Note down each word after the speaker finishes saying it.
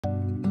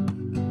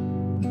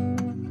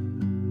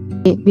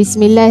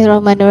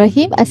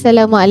Bismillahirrahmanirrahim.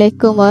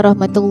 Assalamualaikum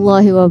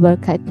warahmatullahi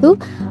wabarakatuh.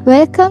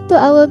 Welcome to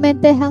our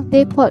Mental Health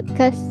Day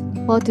podcast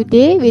for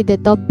today with the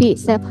topic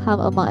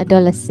Self-Harm Among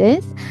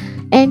Adolescents.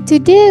 And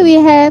today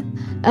we have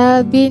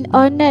been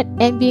honored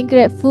and been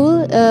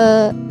grateful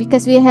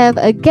because we have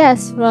a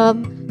guest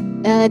from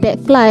that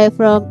fly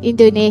from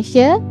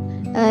Indonesia.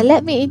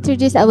 Let me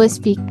introduce our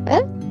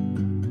speaker.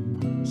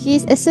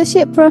 She is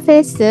Associate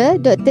Professor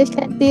Dr.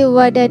 Shanti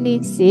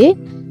Wardaningsih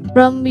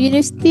from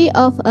University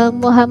of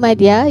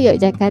Muhammadiyah,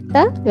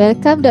 Yogyakarta.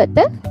 Welcome,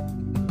 Doctor.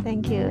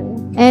 Thank you.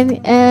 And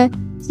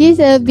she's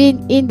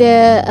been in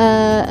the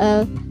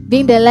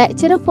being the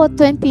lecturer for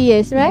 20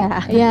 years, right?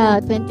 Yeah,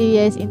 20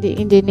 years in the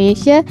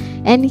Indonesia,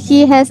 and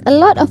she has a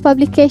lot of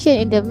publication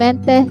in the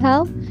mental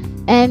health.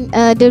 And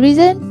the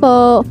reason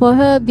for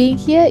her being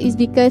here is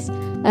because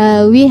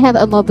we have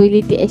a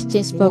mobility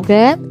exchange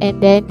program, and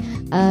then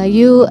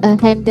you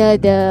handle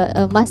the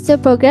master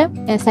program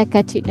in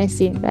psychiatric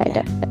nursing, right,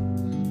 Doctor?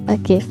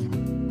 Okay.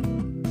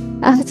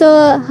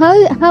 So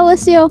how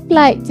was your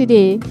flight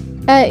today?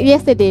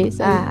 Yesterday.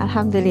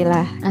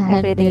 Alhamdulillah.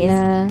 Everything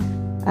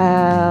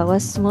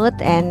was smooth,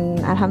 and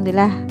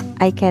Alhamdulillah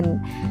I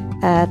can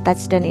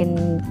touch down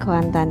in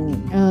Kuantan.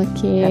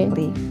 Okay.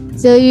 Correctly.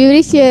 So you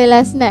reached here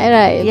last night,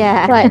 right?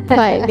 Yeah.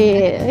 Quite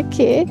late.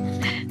 Okay.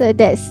 So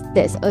that's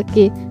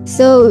okay.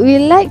 So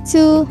we like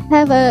to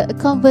have a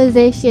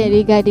conversation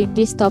regarding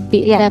this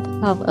topic,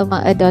 self-harm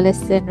among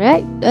adolescents,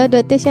 right,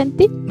 Dr.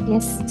 Shanti?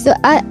 Yes. So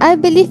I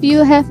believe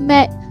you have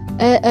met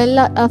a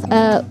lot of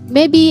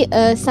maybe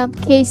some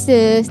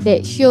cases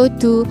that show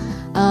to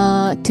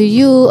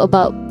you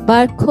about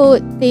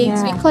barcode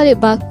things. We call it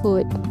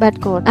barcode.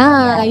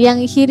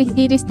 Yang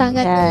hiris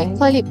tangan, we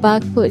call it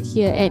barcode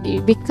here, and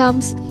it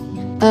becomes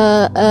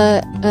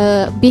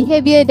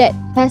behavior that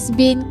has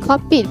been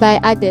copied by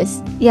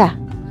others. Yeah.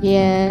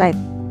 Right.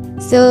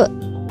 So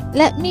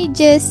let me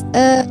just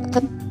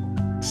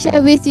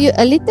share with you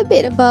a little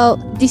bit about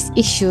this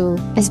issue,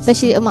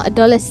 especially among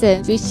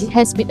adolescents, which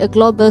has been a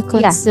global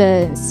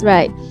concern,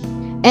 right?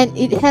 And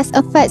it has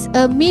affects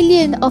a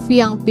million of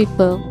young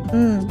people.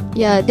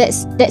 Yeah,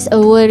 that's a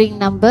worrying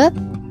number.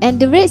 And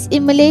the rates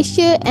in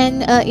Malaysia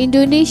and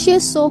Indonesia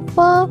so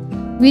far,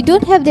 we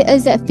don't have the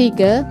exact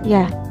figure.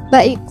 Yeah.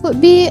 But it could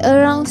be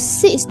around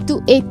 6 to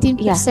 18%.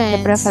 Yeah,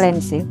 the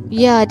prevalence.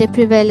 Yeah, the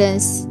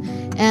prevalence.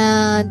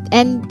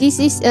 And this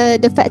is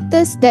the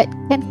factors that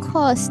can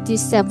cause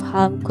this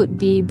self-harm could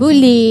be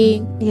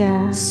bullying,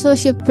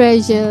 social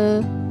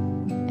pressure,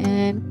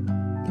 and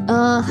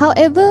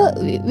however,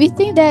 we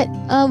think that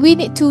we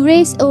need to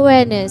raise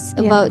awareness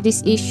about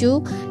this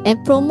issue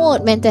and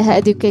promote mental health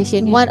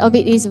education. One of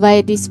it is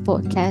via this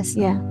podcast.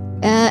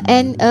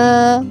 And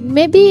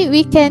maybe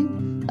we can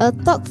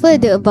talk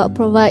further about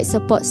provide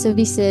support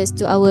services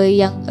to our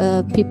young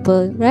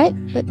people, right?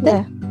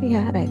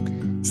 Yeah, right.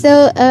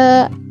 So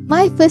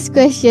my first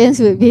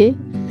questions would be,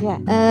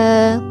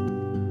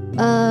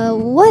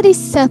 what is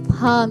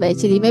self-harm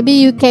actually? Maybe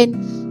you can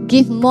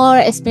give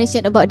more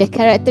explanation about the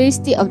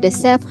characteristic of the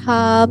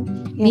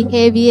self-harm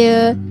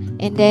behavior,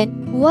 and then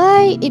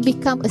why it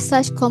become a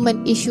such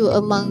common issue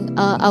among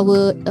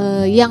our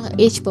young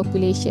age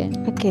population.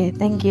 Okay,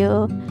 thank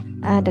you,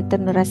 Dr.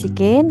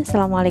 Nurasikin.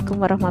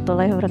 Assalamualaikum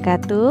warahmatullahi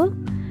wabarakatuh.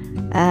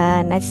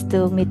 Nice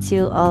to meet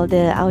you all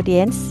the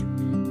audience.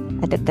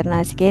 Dr.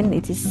 Nurasikin,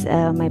 it is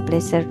my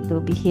pleasure to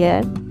be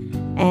here.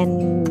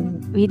 And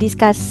we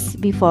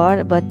discussed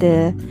before about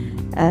the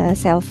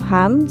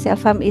self-harm.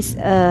 Self-harm is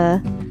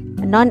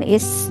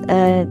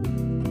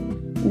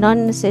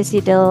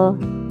non-suicidal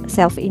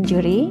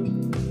self-injury.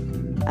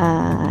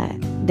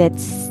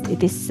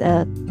 It is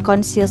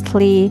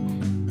consciously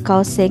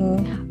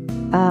causing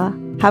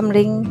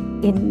harming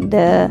in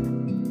the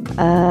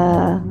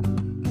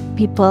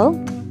people.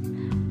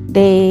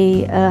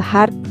 They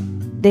hurt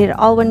their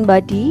own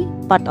body,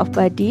 part of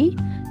body,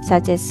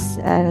 such as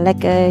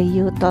like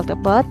you talked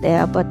about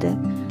the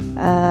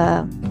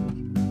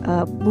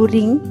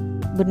burning,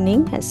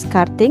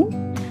 scarring,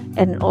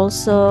 and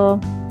also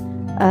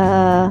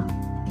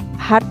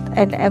heart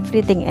and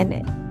everything.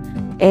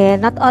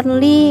 And not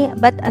only,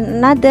 but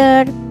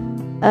another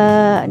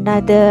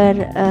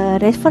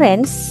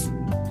reference,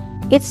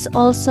 it's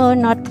also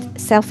not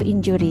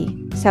self-injury.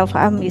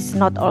 Self-harm is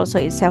not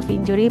also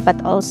self-injury, but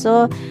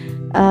also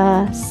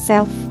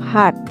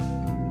self-hurt.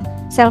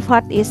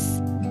 Self-hurt is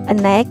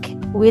an act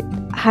with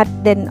hurt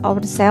than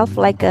ourselves,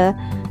 like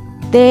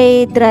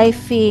they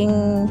driving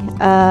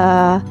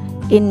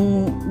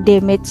in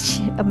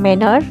damaged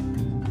manner,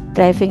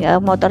 driving a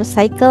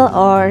motorcycle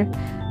or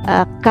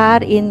a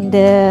car in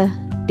the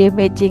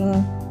damaging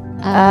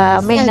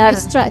manner.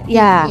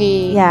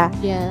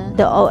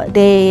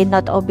 They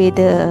not obey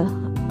the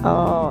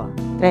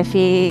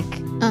traffic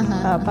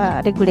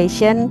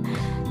regulation,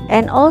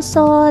 and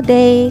also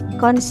they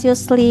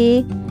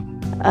consciously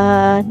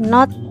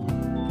not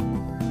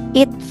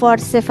eat for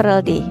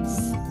several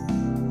days.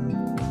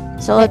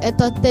 So like a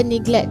total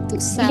neglect to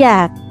self.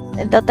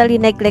 Totally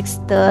neglects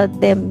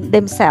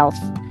themselves.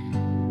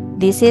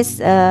 This is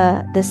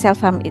the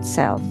self-harm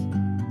itself.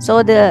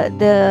 So the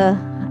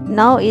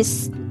now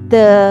is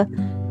the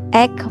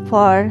act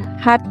for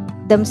hurt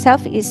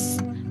themselves is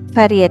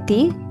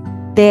variety.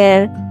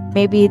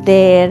 Maybe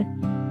they're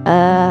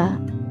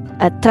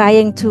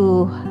trying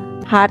to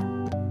hurt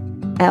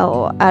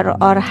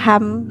or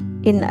harm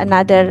in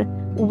another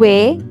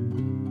way.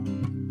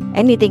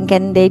 Anything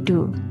can they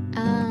do.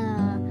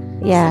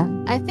 Yeah. So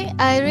I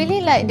think I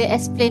really like the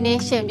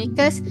explanation,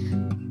 because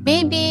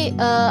maybe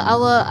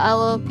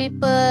our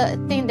people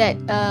think that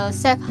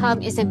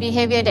self-harm is a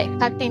behavior that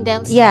cutting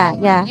themselves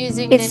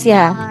using It's the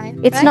knife.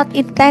 It's right? not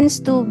intends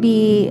to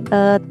be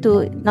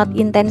not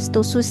intends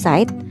to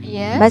suicide,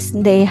 Yes. but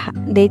they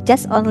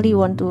just only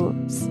want to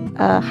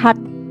hurt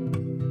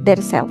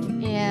themselves.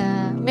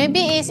 Yeah. Maybe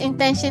it's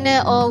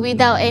intentional or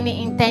without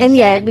any intention. And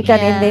yeah, because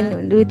and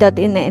then without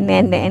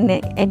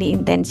any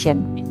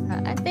intention.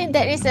 I think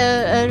that is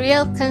a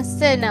real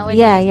concern nowadays.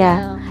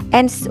 Yeah.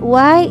 And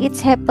why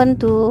it's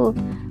happened to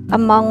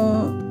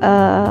among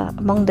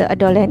the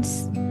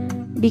adolescents?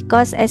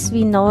 Because as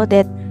we know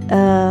that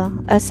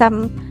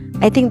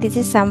I think this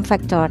is some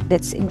factor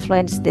that's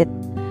influenced that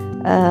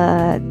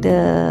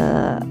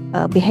the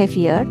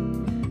behavior.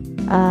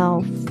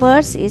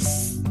 First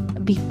is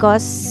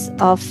because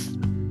of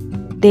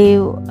they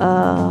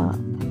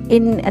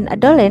in an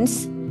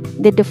adolescence,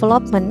 the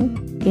development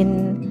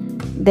in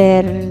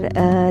their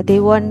they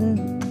want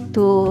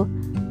to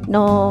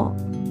know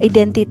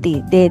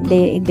identity, their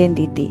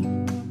identity.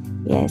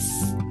 Yes,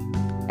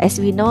 as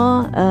we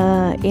know,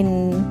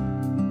 in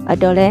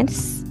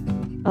adolescence,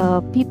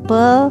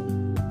 people,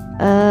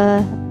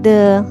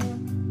 the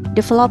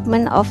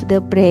development of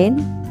the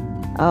brain,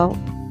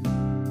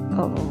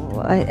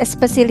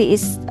 especially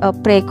is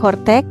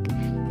pre-cortex,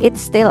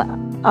 it's still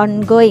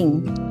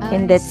ongoing.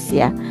 And that's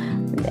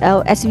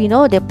as we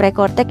know, the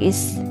pre-cortex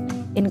is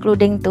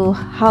including to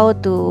how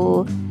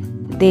to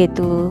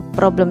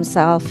problem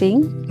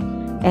solving,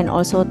 and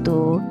also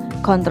to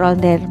control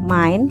their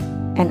mind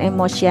and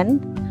emotion.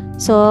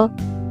 So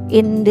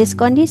in this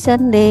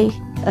condition, they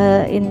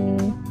in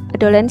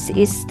adolescence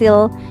is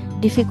still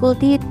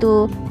difficulty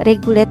to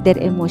regulate their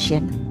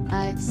emotion.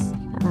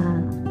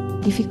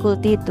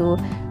 Difficulty to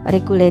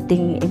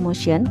regulating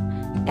emotion.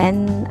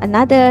 And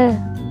another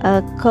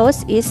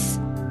cause is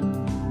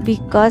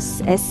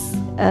because, as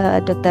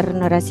Dr.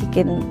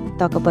 Nurasikin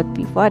talked about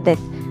before, that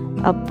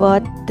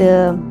about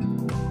the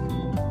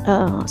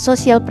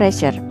social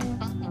pressure,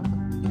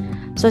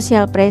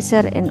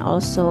 and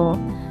also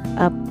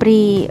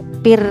peer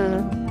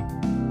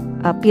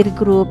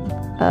group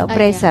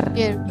pressure.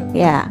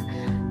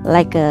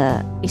 Like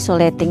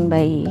isolating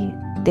by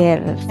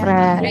their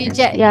friends,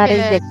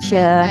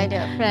 rejection,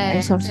 and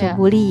also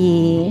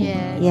bullying.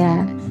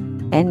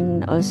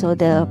 And also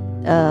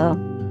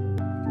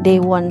they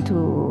want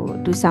to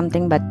do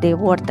something, but they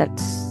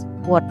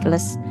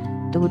worthless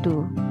to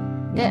do.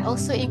 That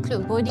also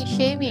include body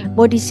shaming.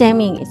 Body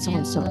shaming is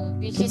also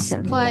which is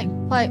quite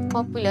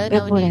popular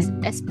nowadays,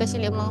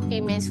 especially among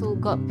females who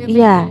got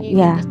puberty,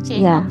 the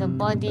change of the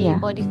body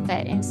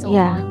fat and so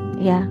on.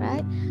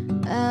 Right.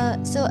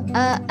 So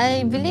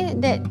I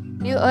believe that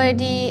you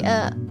already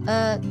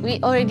we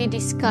already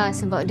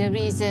discussed about the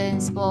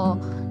reasons for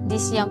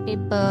these young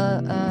people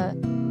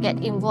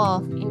get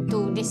involved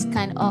into this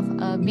kind of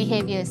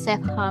behavior,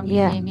 self-harm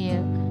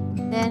behavior.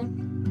 Then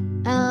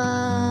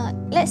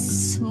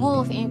let's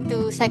move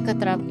into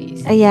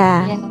psychotherapies.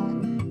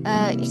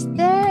 Is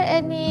there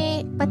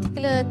any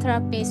particular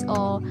therapies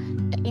or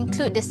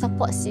include the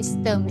support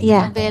system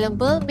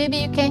available?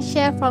 Maybe you can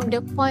share from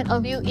the point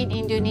of view in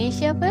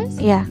Indonesia first.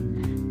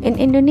 In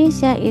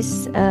Indonesia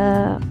is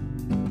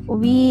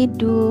we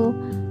do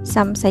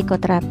some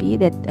psychotherapy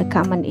that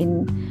common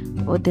in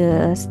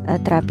the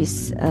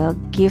therapists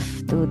give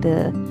to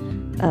the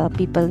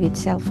people with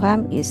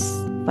self-harm is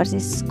first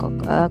is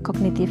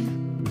cognitive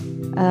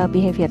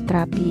behavior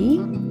therapy,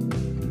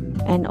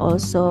 and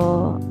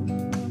also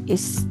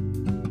is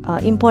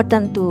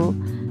important to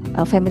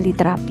family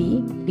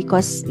therapy,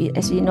 because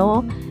as we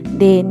know,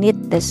 they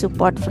need the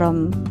support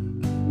from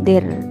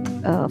their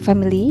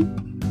family,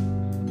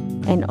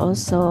 and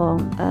also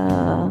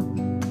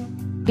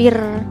peer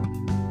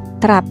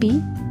therapy.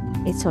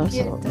 It's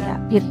also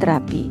peer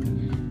therapy.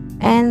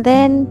 And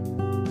then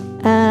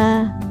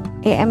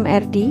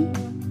AMRD.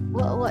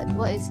 What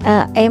is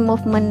A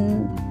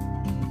movement?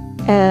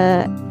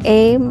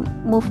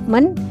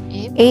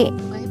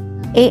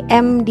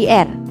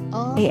 AMDR.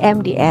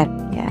 AMDR.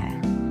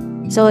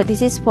 So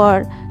this is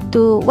for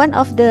one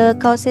of the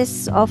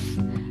causes of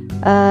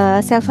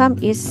self-harm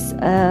is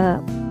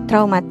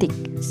traumatic.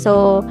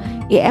 So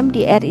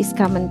AMDR is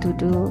common to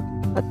do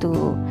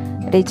to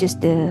reduce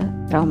the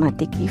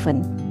traumatic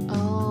event.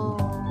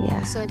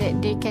 So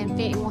that they can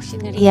feel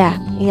emotionally.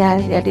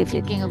 They're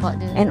thinking about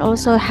the. And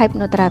also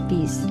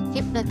hypnotherapies.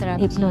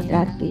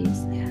 Hypnotherapies.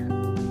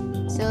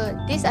 So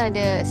these are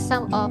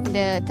some of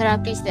the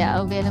therapies that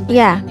are available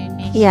in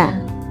Indonesia.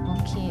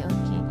 Okay.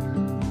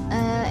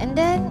 And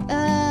then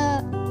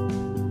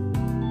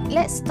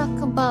let's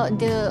talk about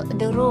the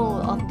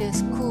role of the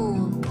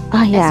school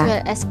as yeah.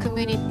 well as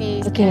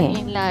communities Okay.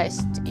 in large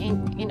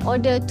in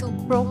order to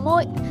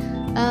promote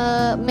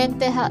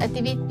mental health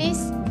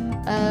activities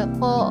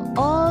for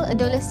all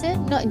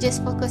adolescents, not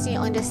just focusing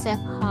on the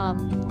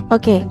self-harm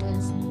Okay.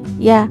 adolescents.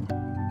 Yeah.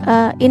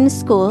 In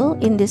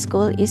the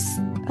school is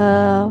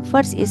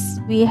first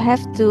is we have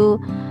to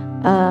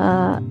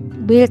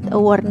build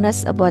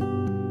awareness about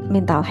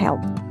mental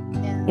health.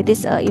 Yeah. It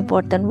is an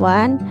important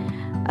one.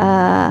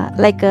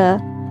 Like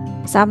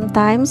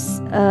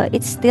sometimes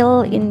it's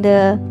still in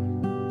the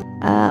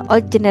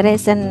old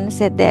generation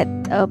said that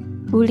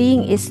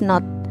bullying is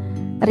not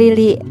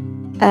really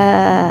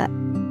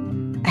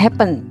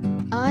happen.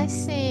 I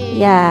see.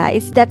 Yeah,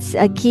 that's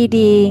a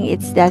kidding.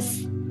 It's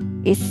just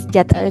a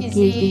kidding.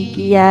 Easy.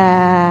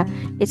 Yeah,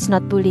 it's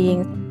not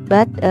bullying,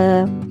 but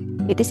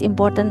it is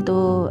important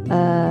to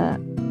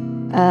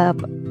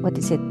what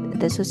is it?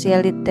 The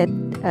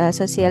socialization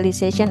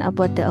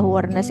about the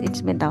awareness in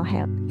mental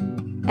health,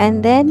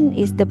 and then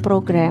is the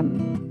program.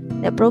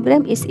 The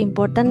program is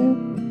important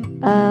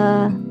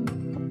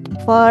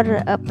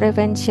for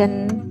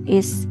prevention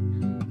is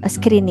a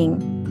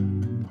screening.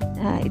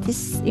 It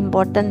is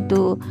important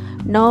to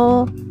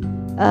know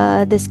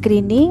the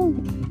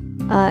screening.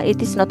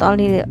 It is not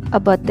only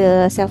about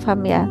the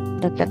self-harm, yeah,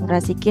 Dr.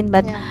 Nurasikin,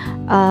 but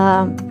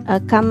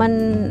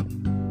common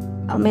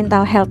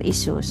mental health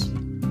issues.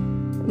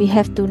 We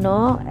have to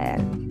know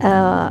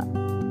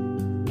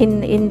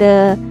in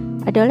the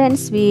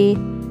adolescents we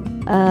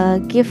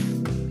give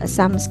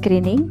some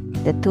screening,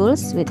 the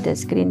tools with the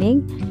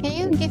screening. Can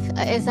you give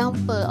an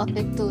example of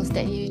the tools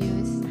that you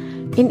use?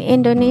 In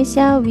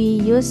Indonesia,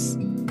 we use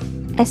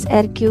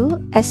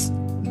SRQ,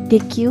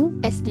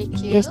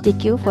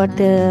 SDQ for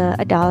the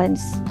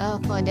adolescents.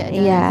 For the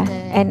adolescents. Yeah,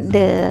 and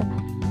the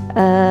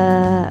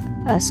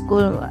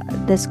school,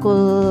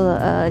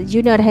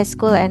 junior high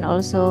school and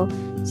also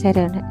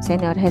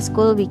senior high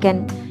school, we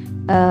can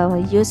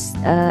use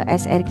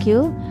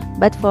SRQ.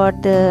 But for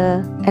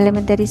the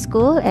elementary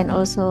school and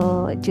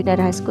also junior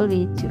high school,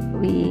 we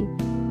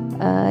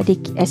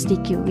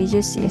SDQ. We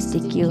use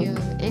SDQ.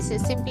 It's a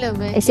simpler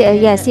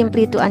version. Yeah,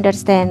 simply to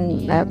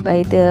understand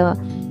by the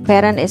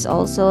parent is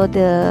also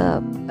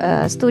the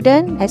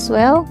student as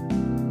well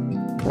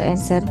to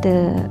answer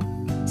the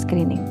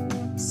screening.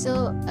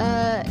 So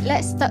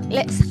let's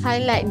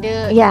highlight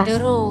the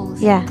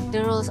roles. Yeah.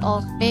 The roles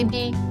of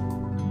maybe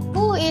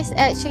who is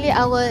actually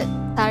our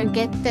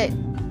targeted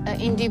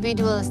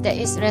individuals that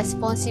is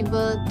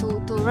responsible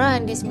to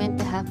run this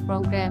mental health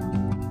program.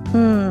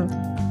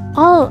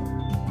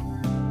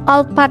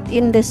 All part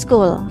in the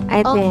school,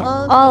 I think.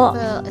 All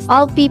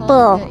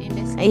people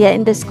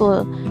in the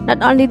school.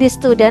 Not only the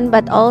student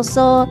but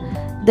also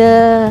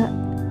the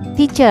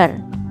teacher.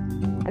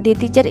 The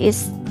teacher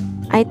is,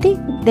 I think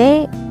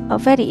they are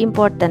very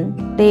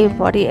important. They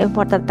very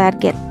important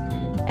target,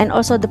 and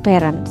also the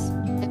parents.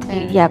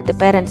 Yeah, the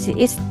parents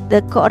is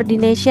the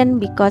coordination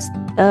because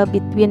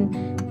between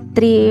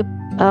three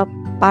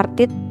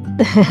parties,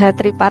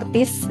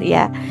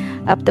 yeah,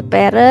 of the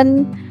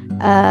parent,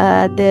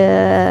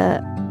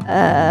 the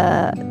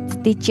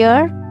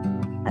teacher,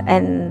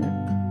 and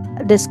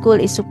the school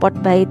is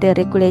supported by the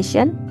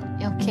regulation.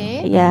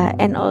 Okay. Yeah,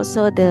 and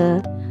also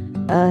the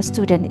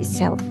student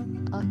itself.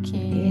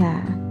 Okay.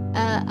 Yeah.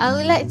 I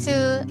would like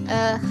to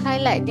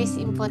highlight this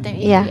important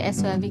issue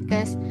as well,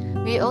 because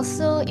we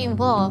also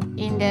involved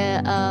in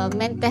the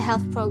mental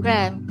health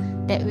program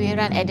that we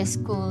run at the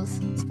schools,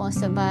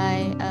 sponsored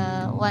by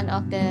one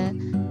of the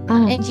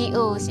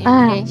NGOs in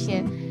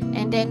Malaysia.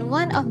 And then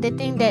one of the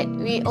things that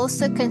we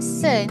also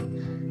concern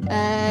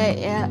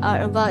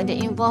are about the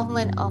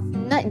involvement of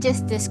not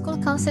just the school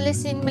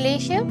counselors in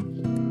Malaysia,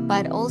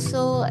 but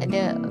also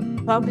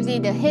probably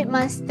the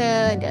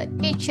headmaster, the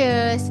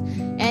teachers,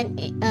 and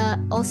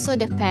also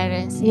the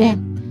parents. Yeah.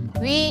 And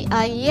we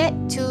are yet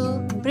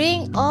to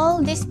bring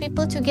all these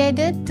people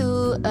together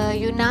to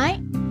unite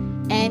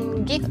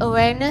and give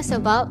awareness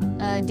about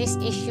this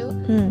issue.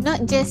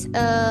 Not just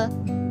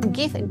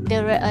give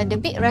the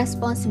big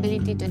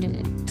responsibility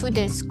to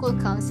the school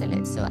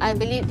counselors. So I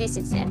believe this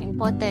is an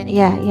important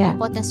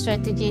important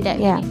strategy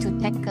that we need to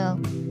tackle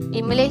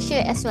in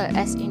Malaysia as well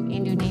as in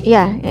Indonesia.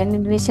 Yeah, in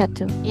Indonesia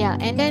too. Yeah,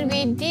 and then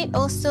we did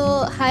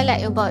also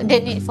highlight about the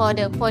need for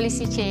the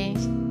policy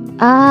change.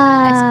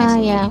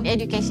 Especially in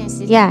education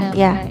system.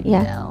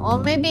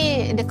 Or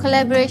maybe the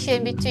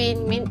collaboration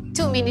between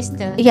two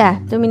ministers. Yeah,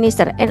 two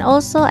ministers. And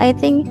also I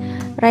think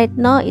right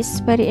now it's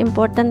very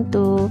important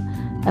to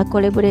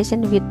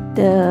collaboration with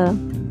the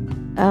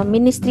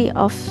Ministry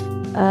of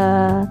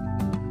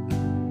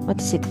what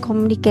is it?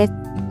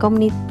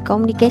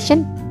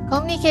 Communication.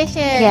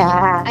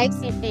 Yeah.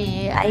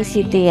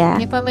 ICT. Yeah.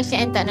 Information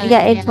and technology.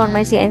 Yeah,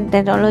 information and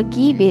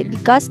technology.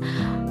 Because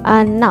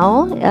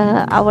now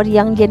our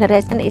young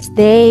generation is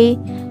they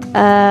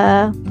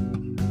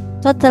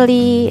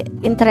totally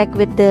interact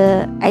with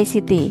the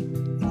ICT.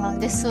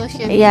 The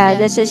social media.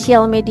 The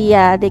social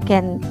media. They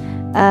can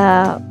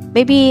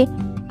maybe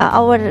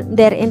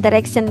their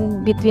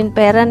interaction between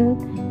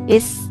parents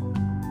is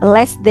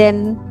less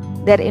than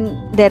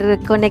their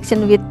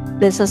connection with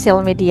the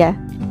social media.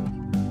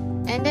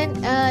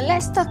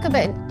 let's talk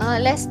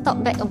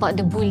back about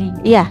the bully.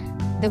 Yeah.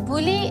 The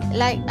bully,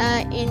 like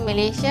in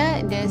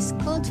Malaysia, the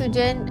school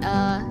children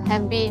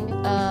have been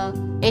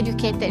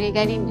educated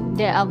regarding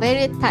there are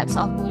various types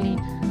of bully.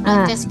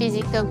 Not just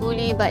physical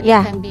bully, but it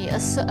can be a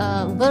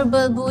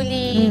verbal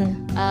bully,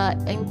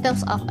 in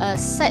terms of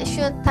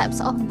sexual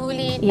types of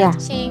bully,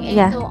 touching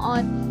and so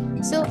on.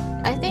 So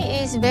I think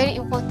it is very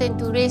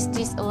important to raise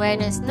this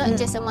awareness, not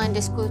just among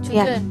the school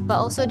children, but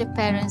also the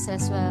parents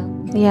as well.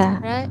 Yeah.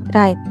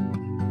 Right.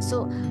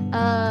 So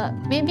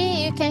maybe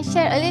you can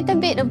share a little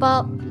bit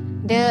about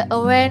the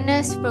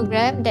awareness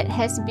program that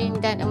has been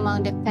done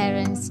among the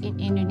parents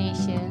in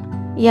Indonesia.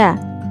 Yeah.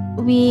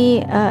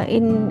 We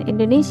in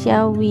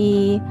Indonesia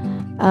we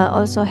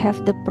also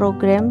have the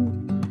program,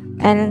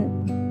 and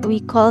we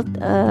called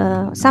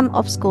some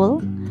of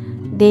school.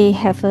 They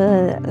have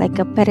like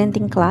a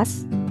parenting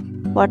class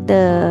for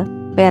the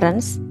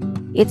parents.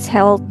 It's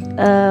held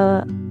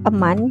a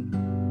month,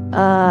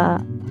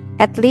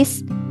 at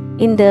least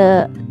in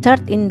the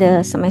third in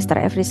the semester.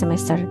 Every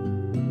semester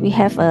we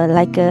have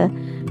like a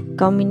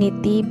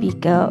community,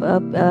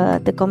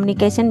 the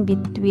communication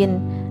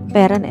between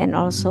parent and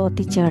also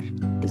teacher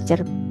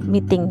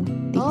meeting,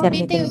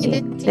 meeting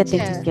with the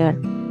teacher.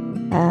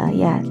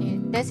 Yeah.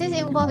 Okay. Does this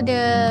involve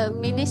the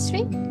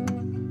Ministry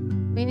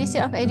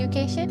of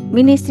Education?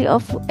 Ministry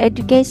of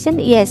Education,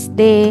 yes.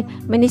 The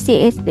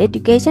Ministry of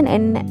Education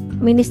and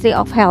Ministry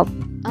of Health.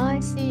 Oh, I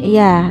see.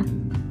 Yeah,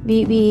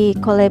 we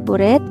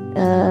collaborate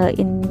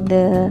in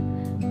the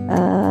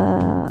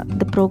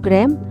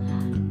program.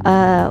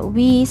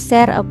 We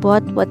share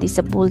about what is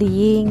a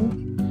bullying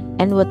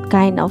and what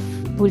kind of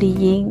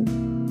bullying,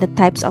 the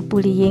types of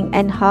bullying,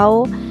 and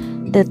how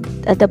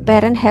the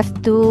parent have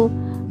to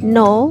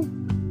know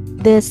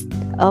this.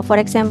 For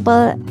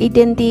example,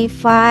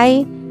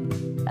 identify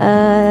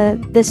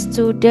the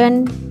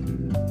student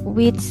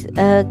which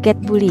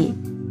get bullied.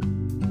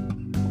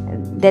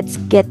 That's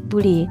get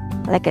bullied.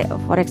 Like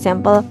for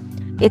example,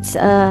 it's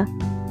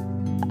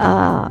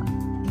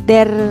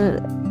their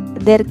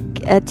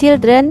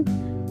children.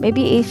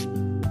 Maybe if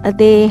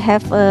they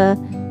have a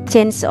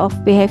change of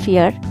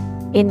behavior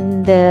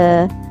in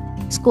the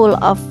school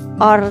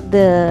or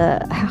the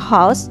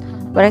house.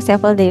 For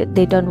example,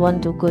 they don't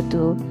want to go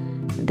to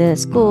the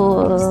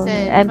school,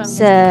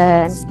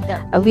 absent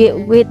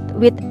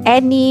with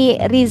any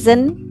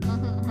reason.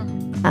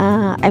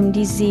 I'm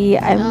dizzy,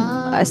 I'm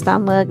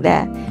stomach.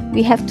 That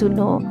we have to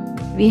know.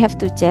 We have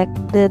to check.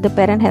 The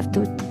parent have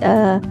to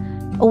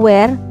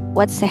aware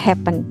what's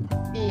happened.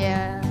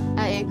 Yeah,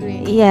 I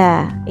agree.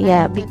 Yeah,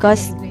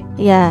 because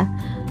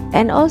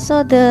and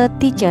also the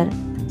teacher.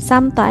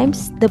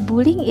 Sometimes the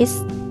bullying is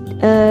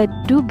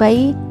do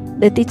by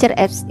the teacher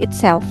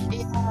itself.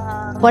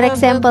 For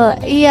example,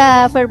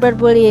 verbal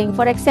bullying.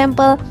 For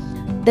example,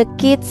 the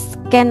kids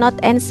cannot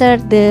answer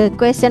the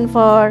question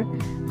or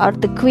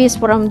the quiz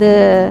from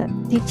the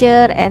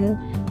teacher, and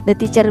the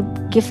teacher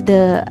give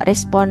the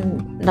response,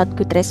 not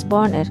good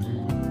response.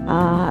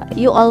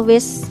 You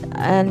always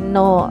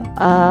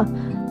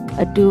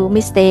do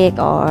mistake,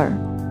 or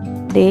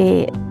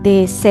they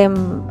do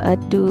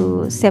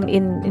same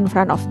in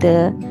front of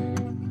the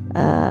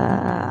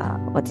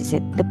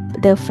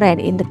the friend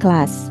in the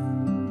class,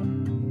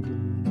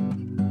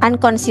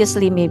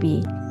 unconsciously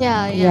maybe.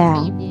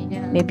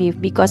 Maybe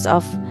because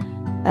of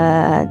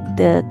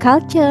the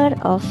culture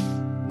of,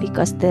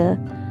 because the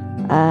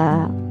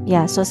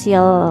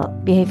social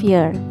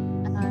behavior.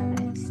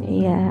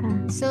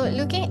 So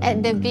looking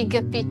at the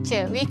bigger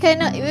picture, we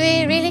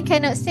really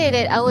cannot say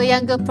that our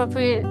younger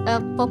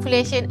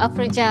population are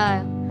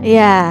fragile.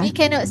 We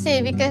cannot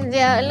say, because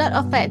there are a lot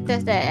of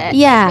factors that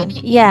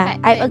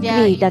I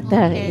agree,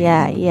 doctor.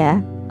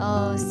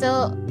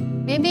 So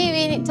maybe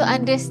we need to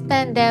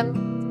understand them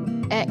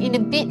in a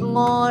bit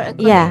more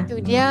according to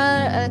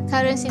their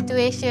current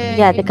situation.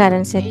 The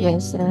current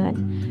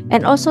situation,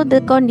 and also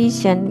the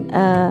condition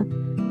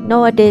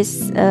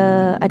nowadays.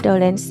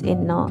 Adolescents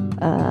in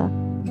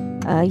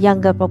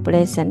younger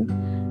population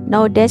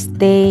nowadays,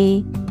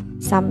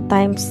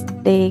 sometimes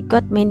they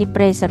got many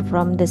pressure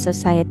from the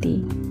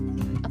society.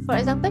 For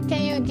example,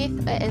 can you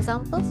give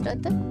examples,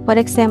 doctor? For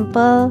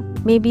example,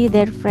 maybe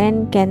their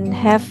friend can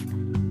have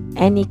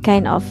any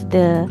kind of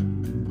the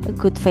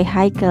good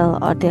vehicle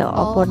or the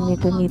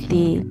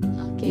opportunity.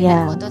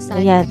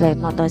 Like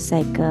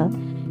motorcycle,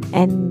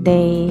 and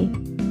they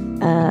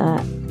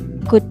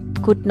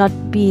could not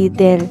be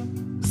their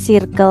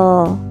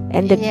circle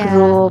and the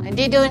group.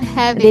 They don't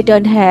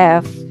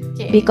have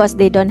because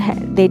they don't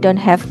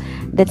have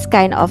that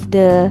kind of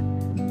the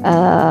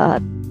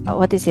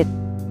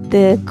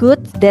the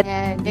goods that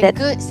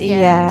goods.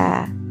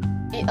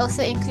 It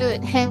also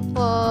include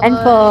handphone,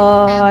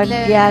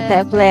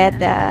 tablet,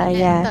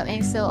 laptop, and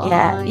so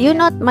on. You're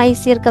not my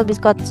circle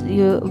because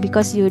you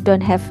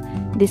don't have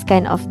this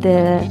kind of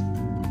the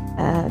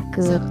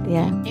good. So,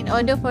 in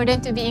order for them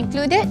to be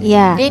included,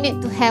 they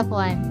need to have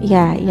one.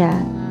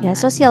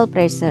 Social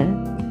pressure.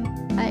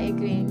 I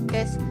agree,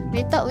 because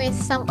we talk with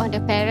some of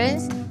the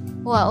parents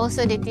who are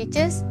also the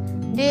teachers.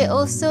 they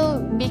also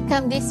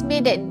become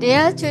dismayed that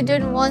their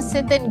children want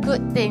certain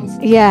good things.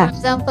 Yeah. For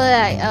example,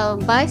 like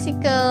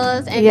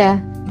bicycles,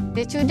 and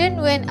the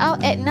children went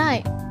out at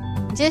night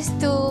just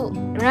to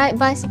ride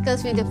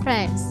bicycles with the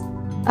friends.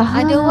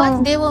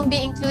 Otherwise, they won't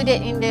be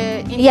included in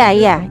the group.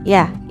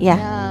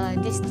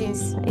 These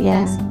things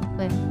does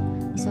happen.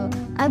 So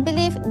I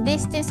believe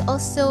these things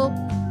also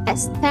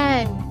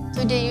expand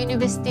to the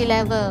university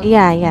level.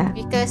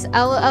 Because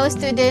our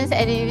students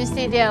at the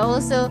university, they are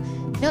also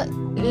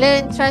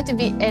try to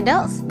be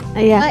adults,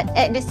 but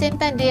at the same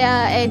time they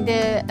are at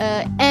the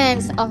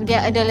ends of their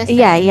adolescence.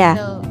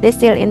 So They're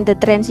still in the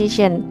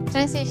transition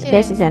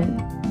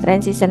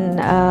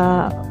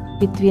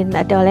between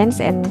adolescence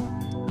and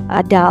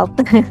adult.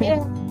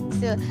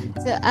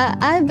 So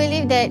I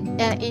believe that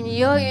in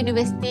your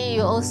university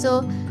you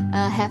also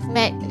have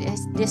met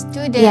the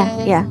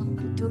students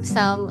do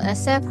some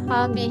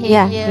self-harm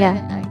behavior,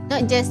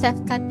 not just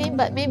self-cutting,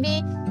 but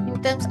maybe in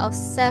terms of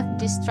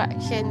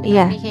self-destruction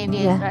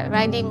behavior,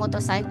 riding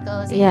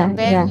motorcycles in a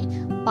very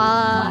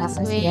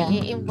fast way,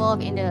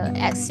 involved in the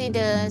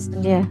accidents,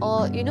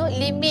 or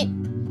limit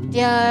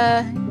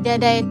their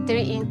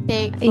dietary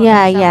intake, for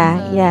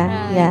example,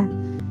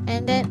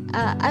 And then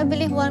I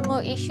believe one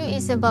more issue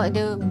is about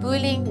the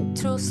bullying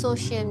through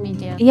social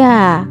media.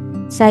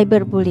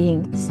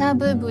 Cyberbullying.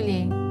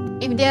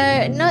 If they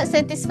are not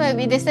satisfied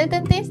with the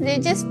certain things, they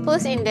just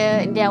post in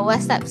their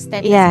WhatsApp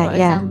status, for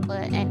example,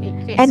 and it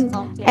creates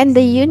conflict. And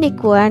the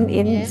unique one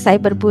in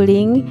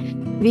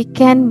cyberbullying, we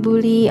can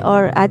bully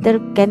or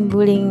other can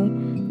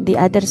bullying the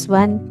others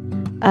one,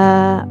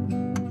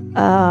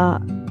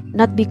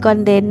 not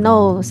because they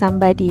know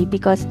somebody,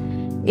 because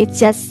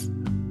it's just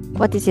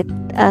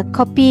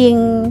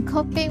copying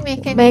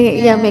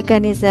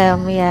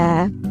mechanism.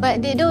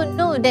 But they don't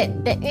know that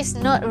is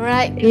not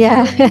right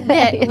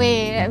that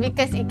way,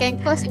 because it can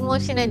cause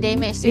emotional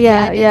damage to the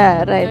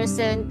other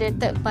person, the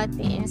third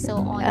party, and so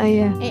on.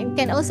 It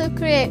can also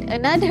create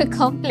another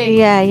conflict.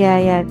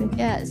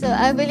 So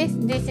I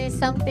believe this is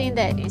something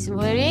that is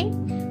worrying,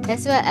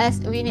 as well as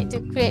we need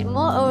to create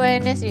more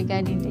awareness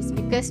regarding this,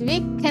 because we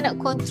cannot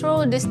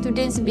control the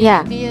students'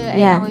 behavior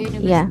at our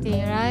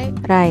university, right?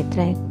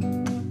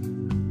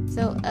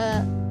 So,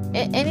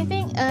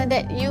 anything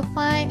that you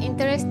find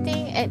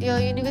interesting at your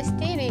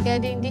university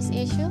regarding this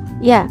issue?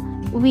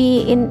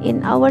 We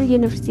in our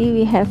university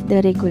we have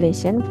the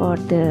regulation for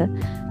the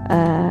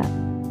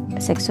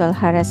sexual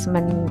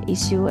harassment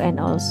issue, and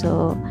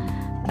also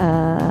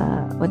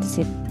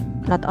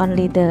not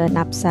only the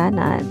nafsa,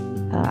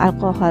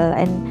 alcohol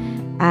and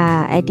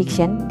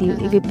addiction.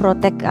 We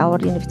protect our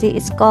university.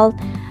 It's called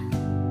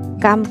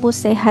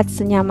Kampus Sehat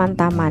Senyaman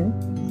Taman.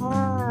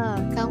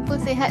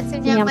 Kampus Sehat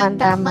Senyaman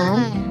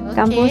Taman.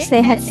 Kampus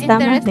Sehat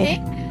Taman.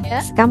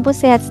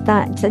 Kampus Sehat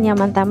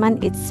Senyaman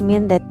Taman. It's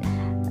mean that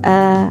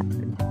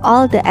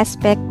all the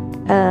aspect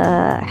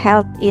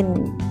health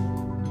in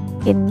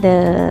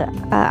the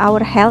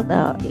our health,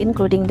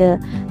 including the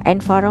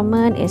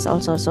environment, is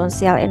also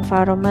social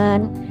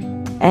environment,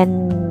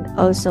 and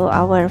also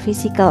our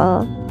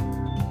physical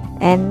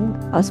and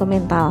also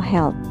mental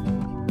health.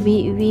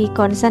 We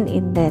concern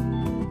in that.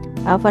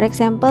 For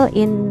example,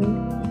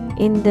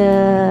 in the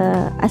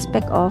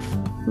aspect of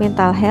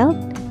mental health,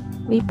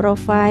 we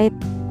provide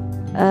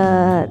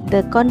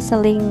the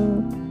counseling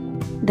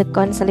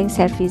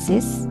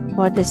services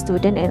for the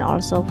student, and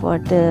also for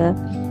the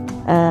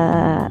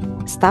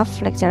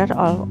staff, lecturer,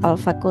 all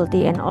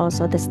faculty, and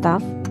also the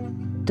staff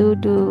to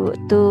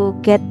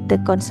get the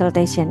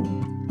consultation.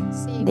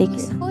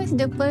 Who is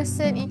the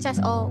person in charge,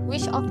 or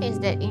which office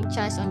that in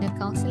charge on the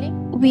counseling?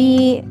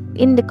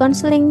 In the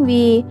counseling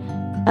we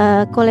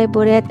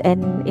collaborate,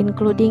 and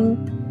including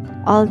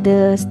all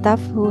the staff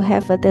who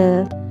have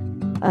the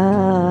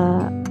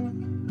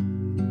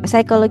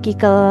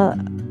psychological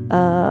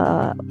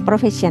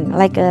profession,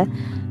 like a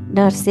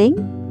nursing,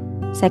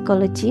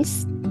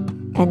 psychologist,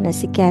 and a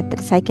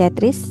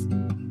psychiatrist,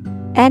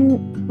 and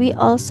we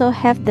also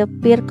have the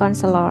peer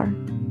counselor.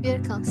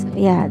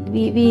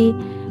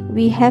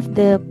 We have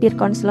the peer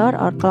counselor,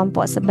 or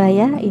kelompok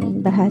sebaya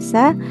in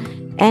bahasa,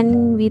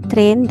 and we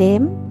train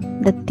them,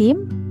 the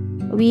team.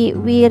 We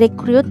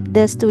recruit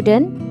the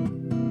student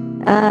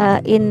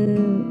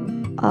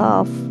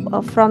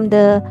from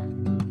the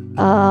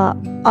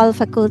all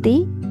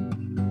faculty,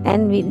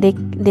 and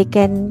they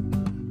can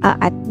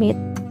admit,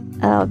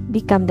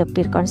 become the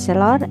peer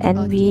counselor,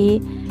 and we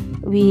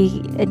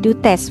do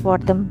tests for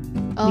them.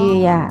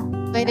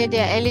 Whether they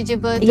are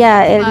eligible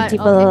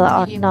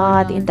or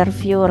not,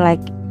 interview,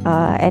 like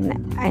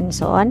and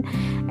so on,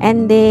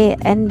 and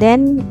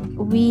then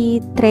we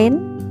train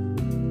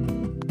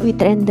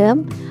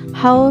them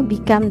how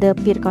become the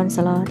peer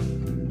counselor,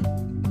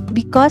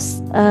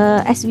 because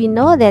as we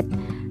know that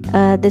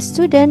the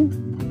student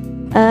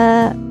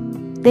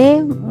they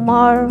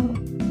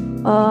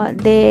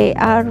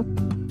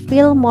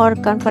feel more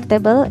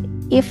comfortable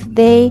if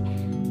they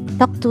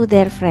talk to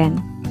their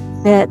friend,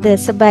 the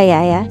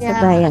sebaya,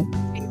 sebaya.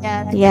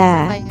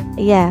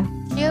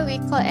 Here we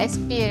call as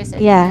peers.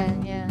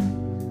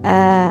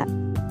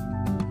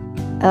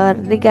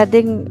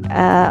 regarding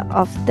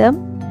of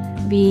them,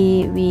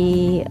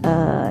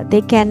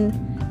 they can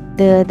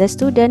the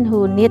student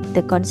who need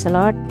the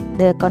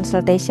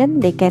consultation,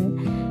 they can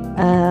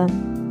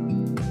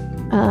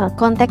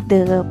contact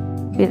the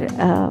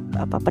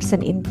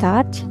person in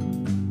charge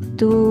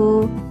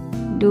to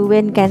do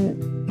when can,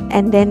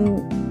 and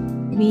then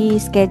we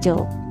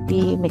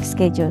make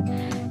schedule.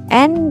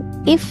 And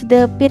if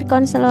the peer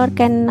counselor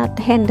cannot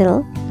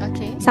handle,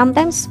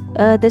 sometimes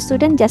the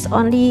student just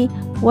only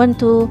want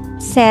to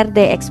share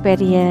their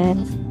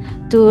experience,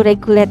 to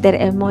regulate their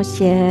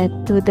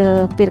emotion to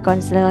the peer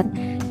counselor.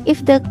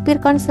 If the peer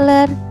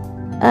counselor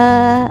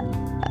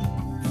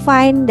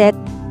find that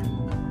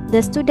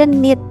the student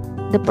need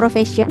the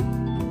profession,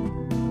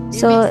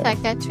 so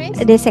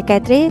the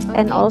psychiatrist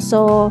and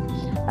also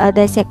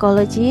the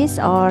psychologist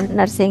or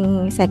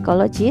nursing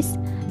psychologist,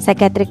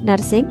 psychiatric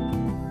nurse,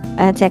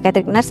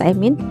 I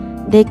mean,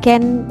 they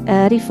can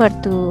refer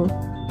to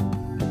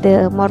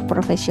the more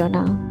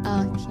professional.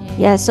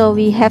 Yeah, so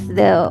we have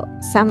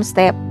some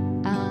step,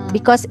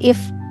 because if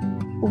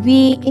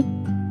we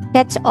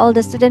catch all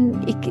the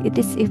student, it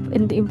is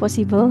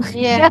impossible.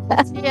 Yeah,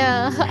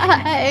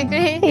 I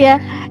agree. Yeah,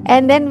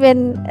 and then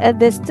when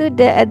the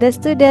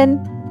student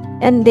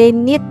and they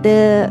need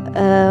the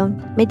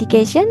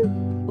medication,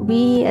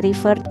 we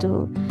refer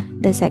to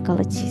the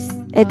psychologist,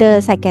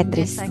 the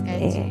psychiatrist.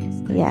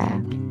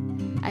 Yeah.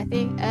 I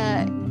think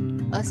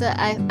also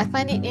I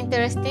find it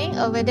interesting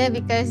over there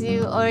because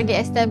you already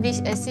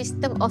established a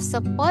system of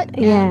support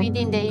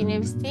within the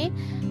university,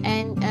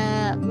 and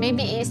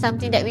maybe it's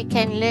something that we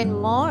can learn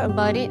more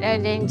about it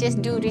rather than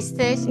just do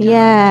research.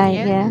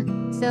 Yeah.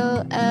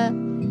 So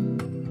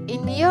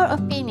in your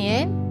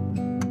opinion,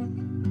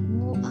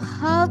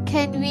 how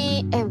can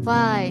we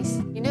advise,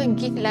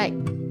 give like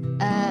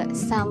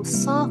some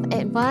soft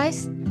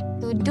advice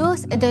to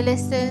those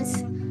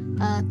adolescents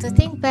to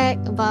think back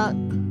about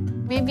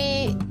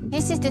maybe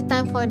this is the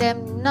time for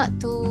them not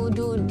to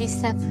do this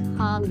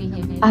self-harm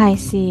behavior? I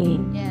see.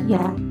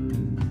 Yeah.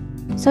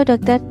 So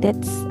doctor,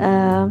 that's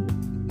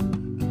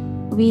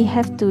we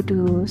have to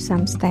do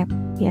some step.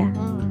 Yeah.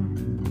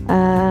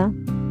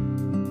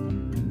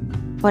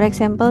 For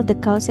example, the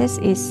causes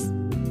is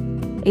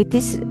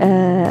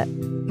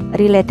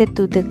related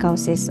to the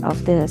causes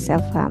of the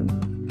self-harm.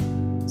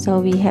 So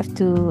we have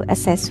to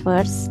assess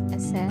first.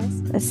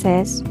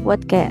 Assess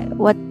what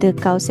the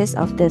causes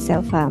of the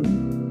self-harm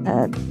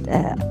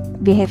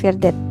behavior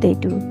that they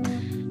do.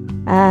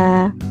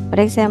 For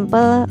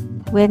example,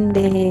 when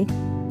they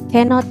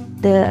cannot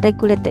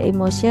regulate the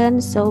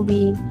emotion, so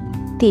we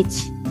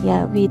teach.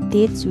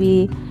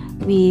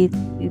 We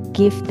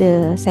give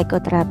the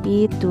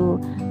psychotherapy to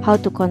how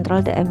to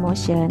control the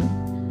emotion,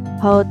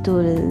 how to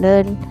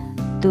learn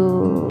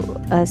to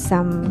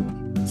some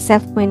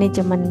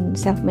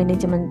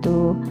self-management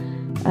to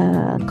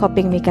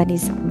coping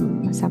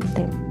mechanism,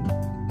 something.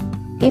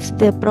 If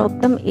the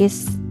problem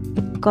is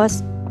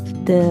because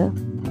the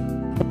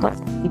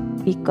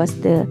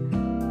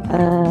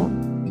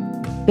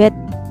bad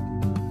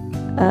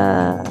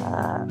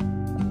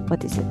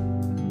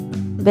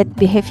bad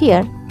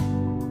behavior,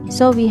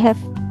 so we have,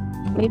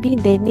 maybe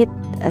they need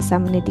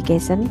some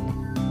medication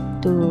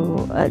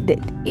to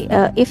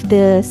if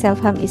the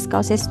self-harm is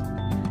causes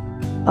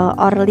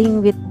or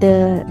linked with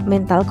the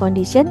mental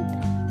condition,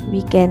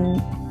 we can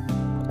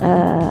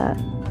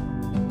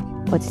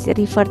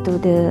refer to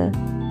the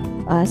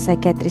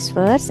psychiatrist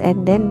first,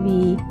 and then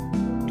we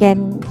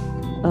can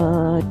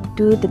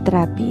do the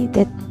therapy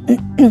that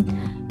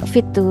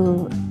fit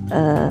to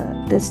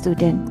the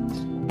student.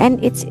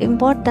 And it's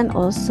important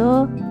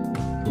also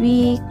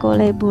we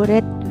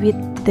collaborate with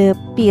the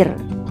peer.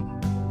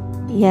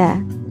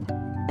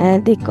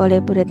 They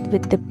collaborate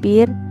with the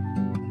peer,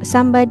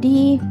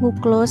 somebody who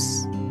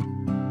close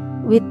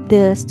with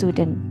the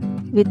student,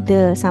 with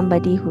the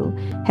somebody who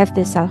have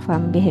the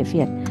self-harm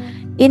behavior.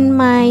 In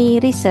my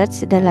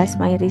research,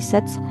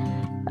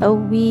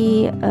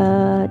 we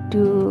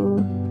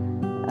do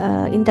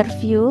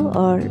interview,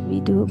 or we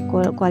do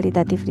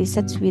qualitative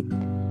research with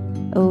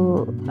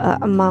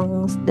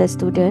among the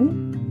student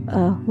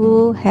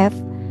who have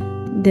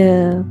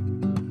the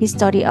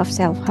history of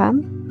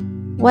self-harm,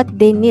 what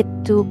they need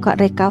to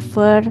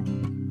recover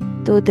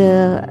to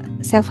the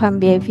self-harm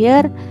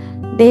behavior.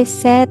 They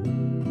said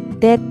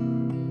that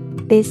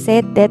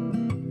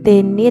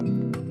they need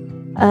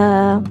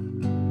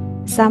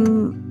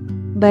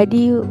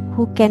somebody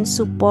who can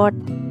support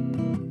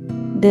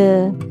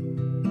the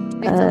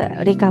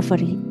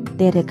recovery.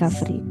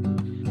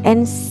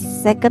 And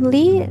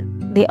secondly,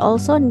 they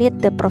also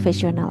need the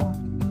professional.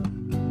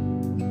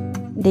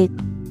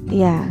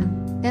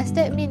 Does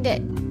that mean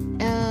that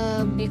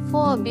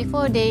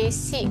before they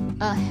seek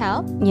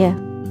help?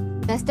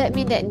 Does that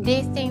mean that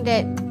they think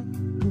that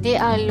they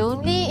are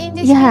lonely in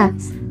this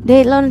case?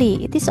 They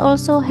lonely. It is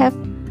also have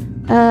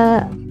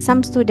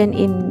some student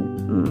in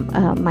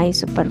my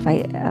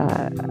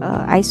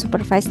I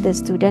supervise the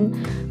student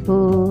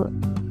who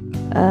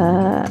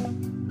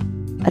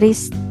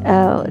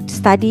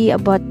study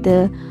about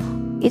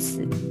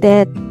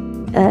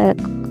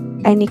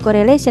any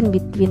correlation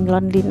between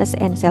loneliness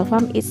and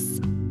self-harm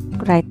is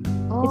right.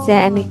 Is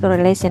there any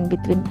correlation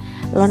between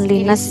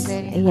loneliness?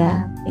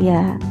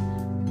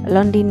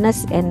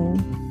 Loneliness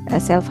and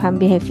self-harm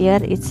behavior,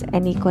 it's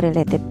any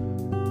correlated.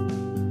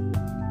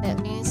 That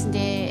means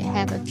they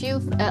have a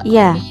few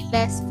only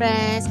less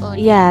friends, or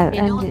they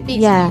don't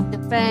mix with the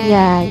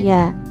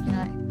friends.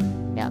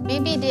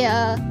 Maybe they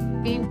are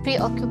being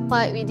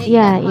preoccupied with the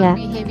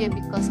behavior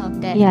because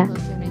of that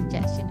social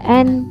rejection.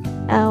 And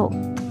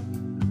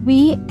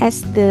we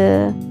as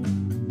the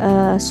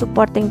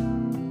supporting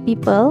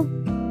people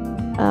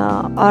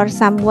or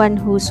someone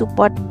who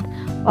support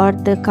or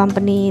the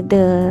company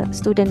the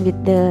student with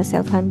the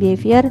self-harm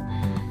behavior,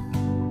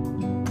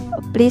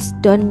 please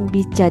don't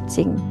be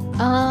judging.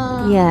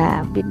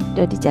 Don't be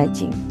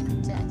judging.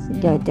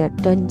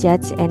 Don't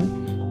judge, and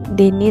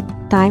they need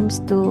times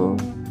to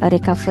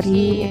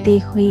recovery, they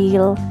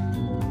heal,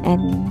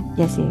 and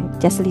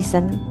just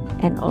listen,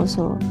 and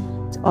also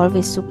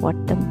always support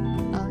them.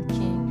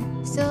 Okay.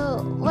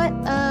 So what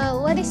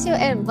is your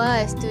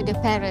advice to the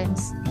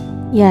parents?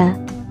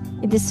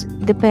 It is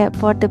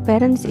for the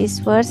parents is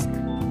first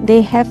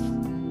they have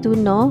to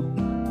know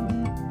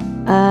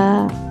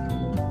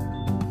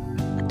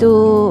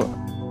to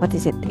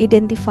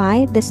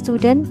identify the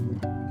student,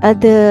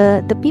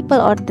 the people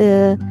or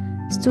the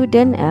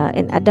student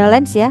in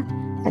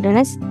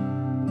adolescence,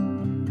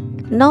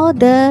 know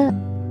the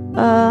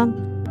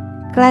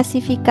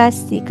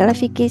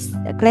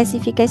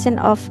classification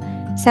of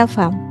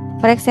self-harm.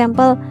 For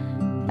example,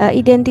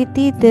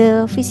 identity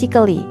the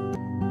physically,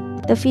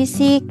 the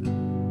physique,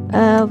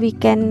 we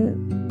can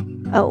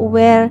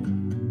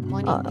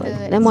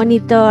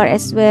monitor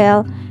as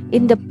well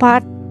in the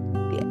part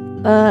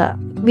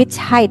which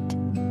height,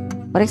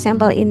 for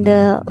example in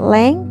the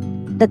length,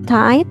 the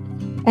height,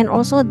 and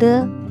also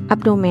the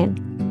abdomen.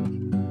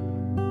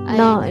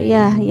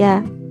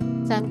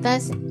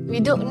 Sometimes we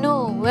don't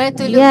know where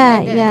to look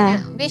at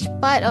which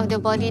part of the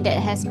body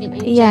that has been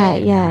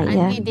injured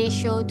until they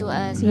show to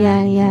us,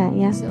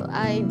 right? So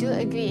I do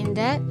agree in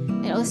that.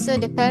 And also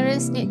the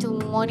parents need to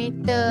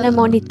monitor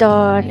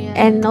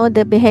and know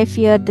the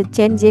behavior, the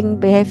changing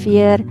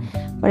behavior,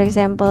 for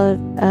example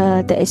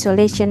the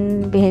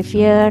isolation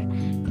behavior,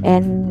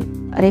 and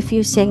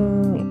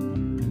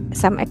refusing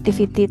some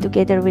activity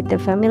together with the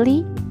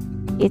family.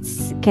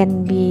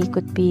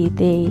 Could be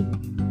they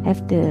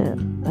have the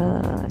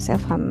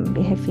self-harm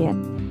behavior.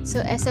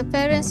 So as a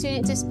parents, we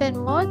need to spend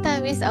more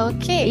time with our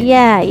kids.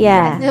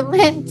 That's the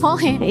main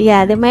point.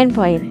 The main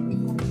point.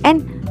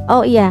 And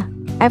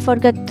I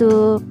forgot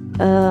to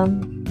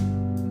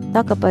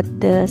talk about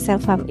the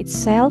self-harm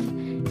itself.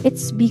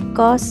 It's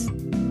because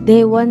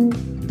they want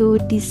to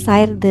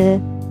desire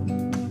the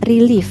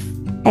relief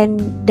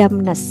and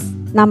numbness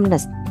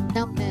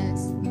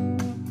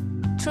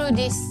through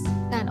this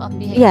kind of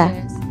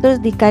behaviors. Through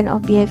the kind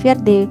of behavior,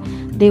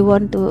 they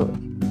want to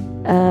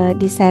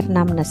desire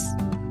numbness.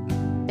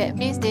 That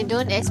means they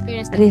don't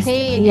experience the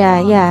pain.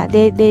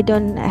 They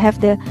don't have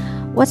the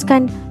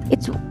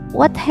it's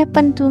what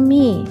happened to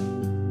me.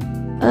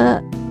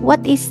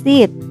 What is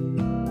it?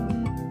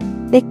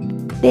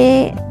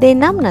 They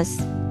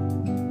numbness.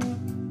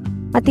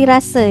 Mati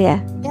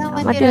rasa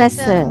mati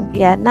rasa.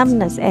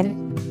 Numbness and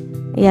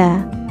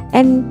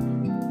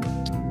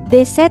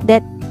they said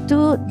that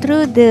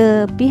through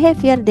the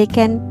behavior they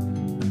can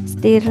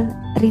still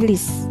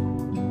release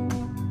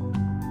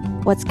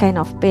what kind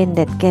of pain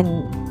that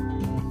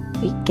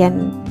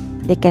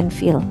they can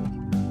feel.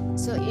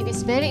 So it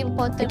is very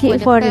important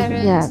for the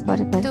parents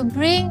to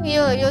bring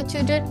your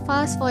children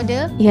fast for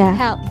the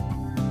help.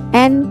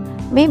 And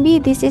maybe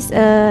this is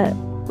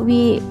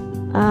maybe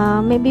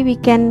we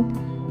can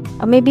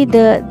maybe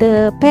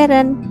the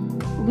parent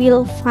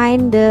will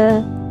find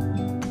the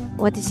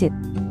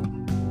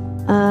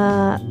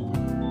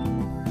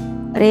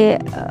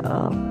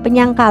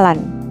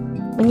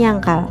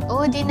menyangkal.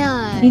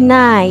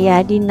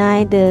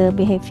 Deny the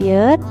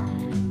behavior,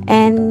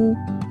 and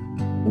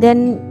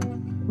then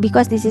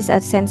because this is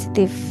a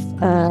sensitive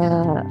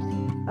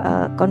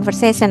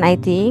conversation, I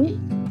think.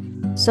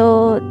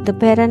 So the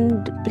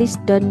parent, please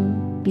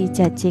don't be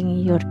judging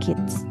your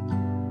kids.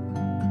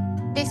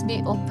 Please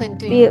be open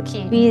to your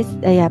kids.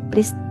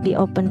 Please be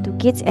open to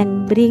kids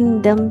and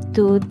bring them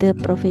to the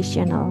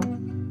professional.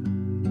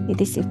 It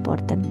is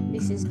important.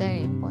 This is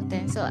very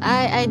important. So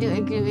I do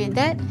agree with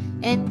that,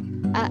 and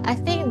I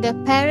think the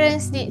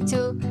parents need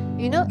to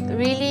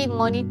really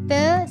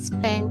monitor,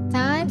 spend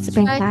time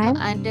to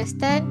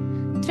understand,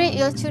 treat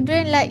your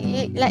children like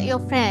your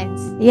friends.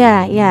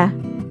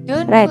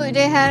 Don't put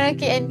the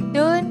hierarchy, and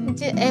don't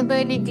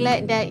ever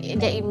neglect their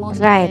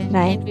emotion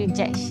and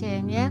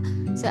rejection.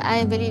 So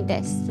I believe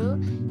that's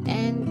true.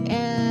 And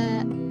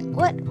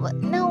what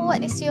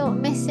is your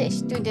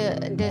message to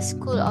the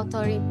school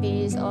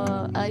authorities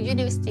or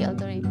university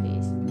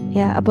authorities?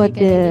 About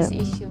this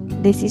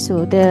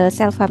issue, the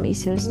self-harm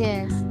issues.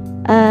 Yes.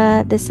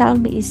 The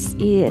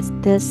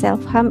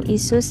self-harm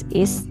issues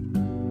is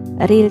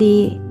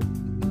really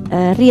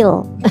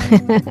real.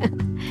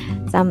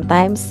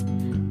 Sometimes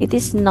it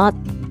is not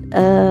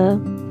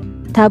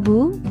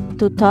taboo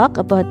to talk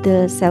about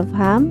the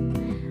self-harm.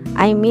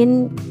 I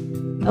mean,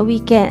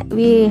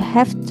 we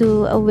have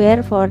to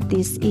aware for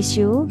this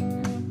issue,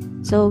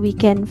 so we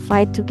can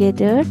fight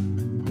together,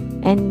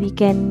 and we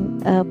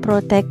can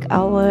protect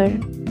our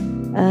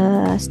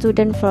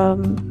student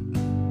from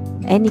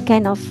any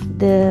kind of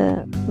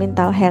the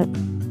mental health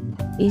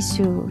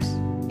issues.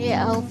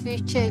 Yeah, our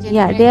future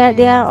generation. Yeah,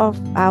 they are of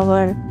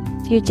our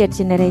future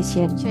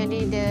generation. Future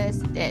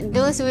leaders.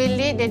 Those will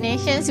lead the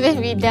nations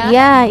when we die.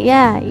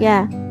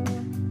 Yeah.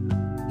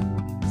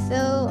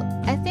 So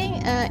I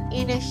think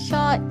in a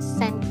short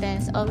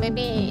sentence, or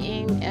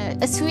maybe in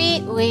a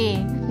sweet way,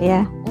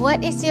 Yeah.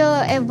 what is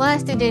your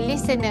advice to the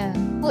listener,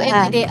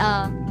 whoever they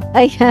are?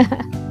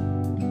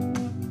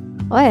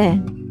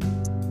 Well,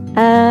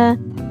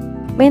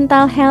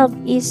 mental health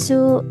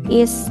issue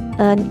is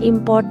an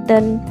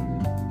important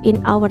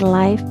in our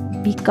life,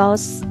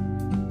 because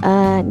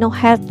no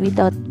health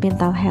without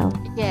mental health.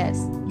 Yes.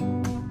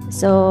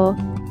 So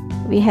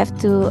we have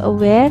to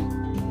aware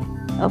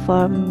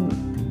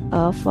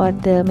for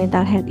the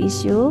mental health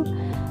issue,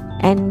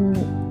 and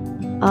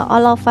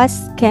all of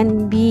us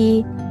can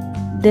be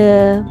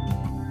the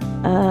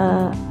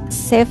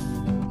safe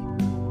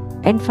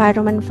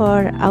environment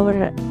for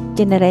our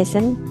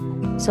generation.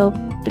 So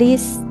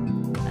please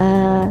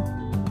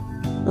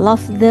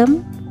love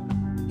them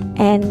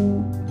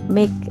and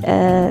make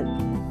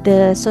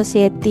the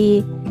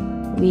society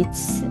which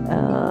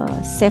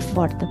safe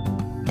for them.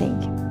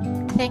 Thank you.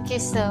 Thank you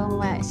so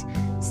much.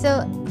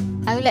 So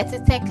I would like to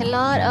thank a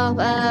lot of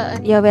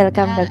You're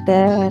welcome,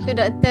 Doctor. to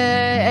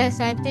Dr.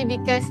 Shanti,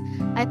 because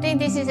I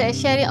think this is a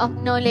sharing of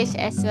knowledge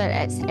as well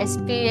as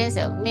experience.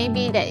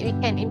 Maybe that we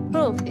can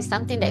improve. It's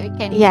something that we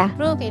can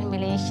improve in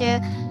Malaysia.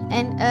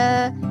 And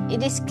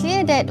it is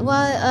clear that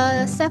while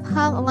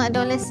self-harm among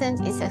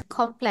adolescents is a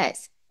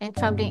complex and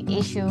troubling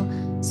issue,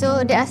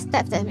 so there are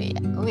steps that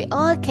we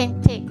all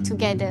can take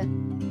together.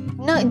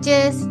 Not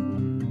just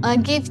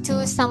give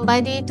to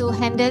somebody to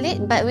handle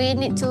it, but we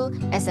need to,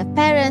 as a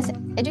parents,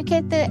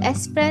 educator,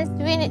 as friends,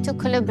 we need to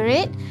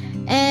collaborate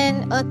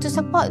and to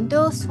support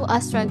those who are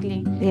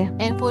struggling. Yeah.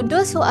 And for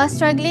those who are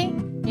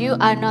struggling, you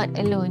are not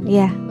alone.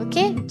 Yeah.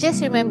 Okay,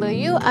 just remember,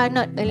 you are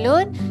not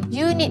alone.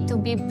 You need to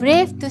be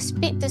brave to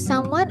speak to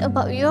someone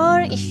about your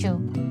issue.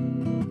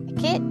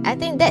 Okay, I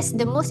think that's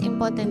the most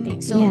important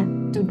thing. So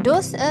to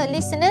those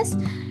listeners,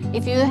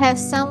 if you have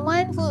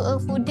someone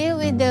who deal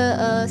with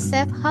the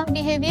self-harm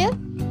behavior,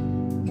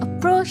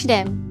 approach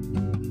them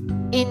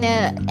in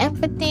an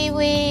empathy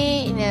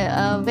way, in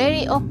a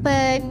very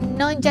open,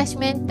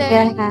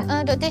 non-judgmental,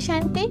 Dr.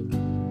 Shanti.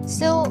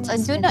 So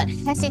do not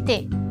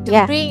hesitate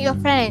to bring your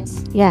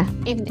friends. Yeah.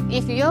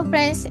 If your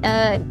friends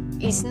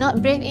is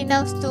not brave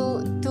enough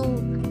to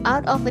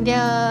out of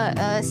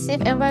their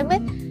safe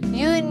environment,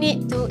 you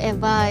need to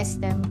advise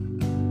them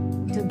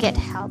to get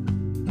help.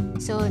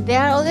 So there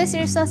are always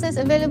resources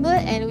available,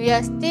 and we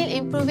are still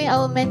improving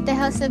our mental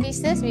health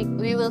services.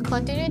 We will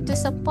continue to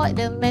support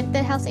the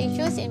mental health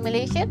issues in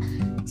Malaysia.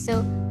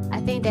 So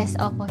I think that's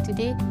all for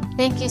today.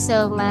 Thank you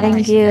so much.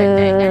 Thank you,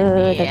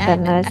 Dr.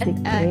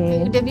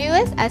 Nurasikin. To the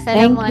viewers,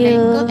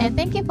 Assalamualaikum, and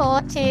thank you for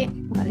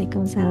watching.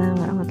 Waalaikumsalam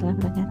warahmatullahi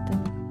wabarakatuh.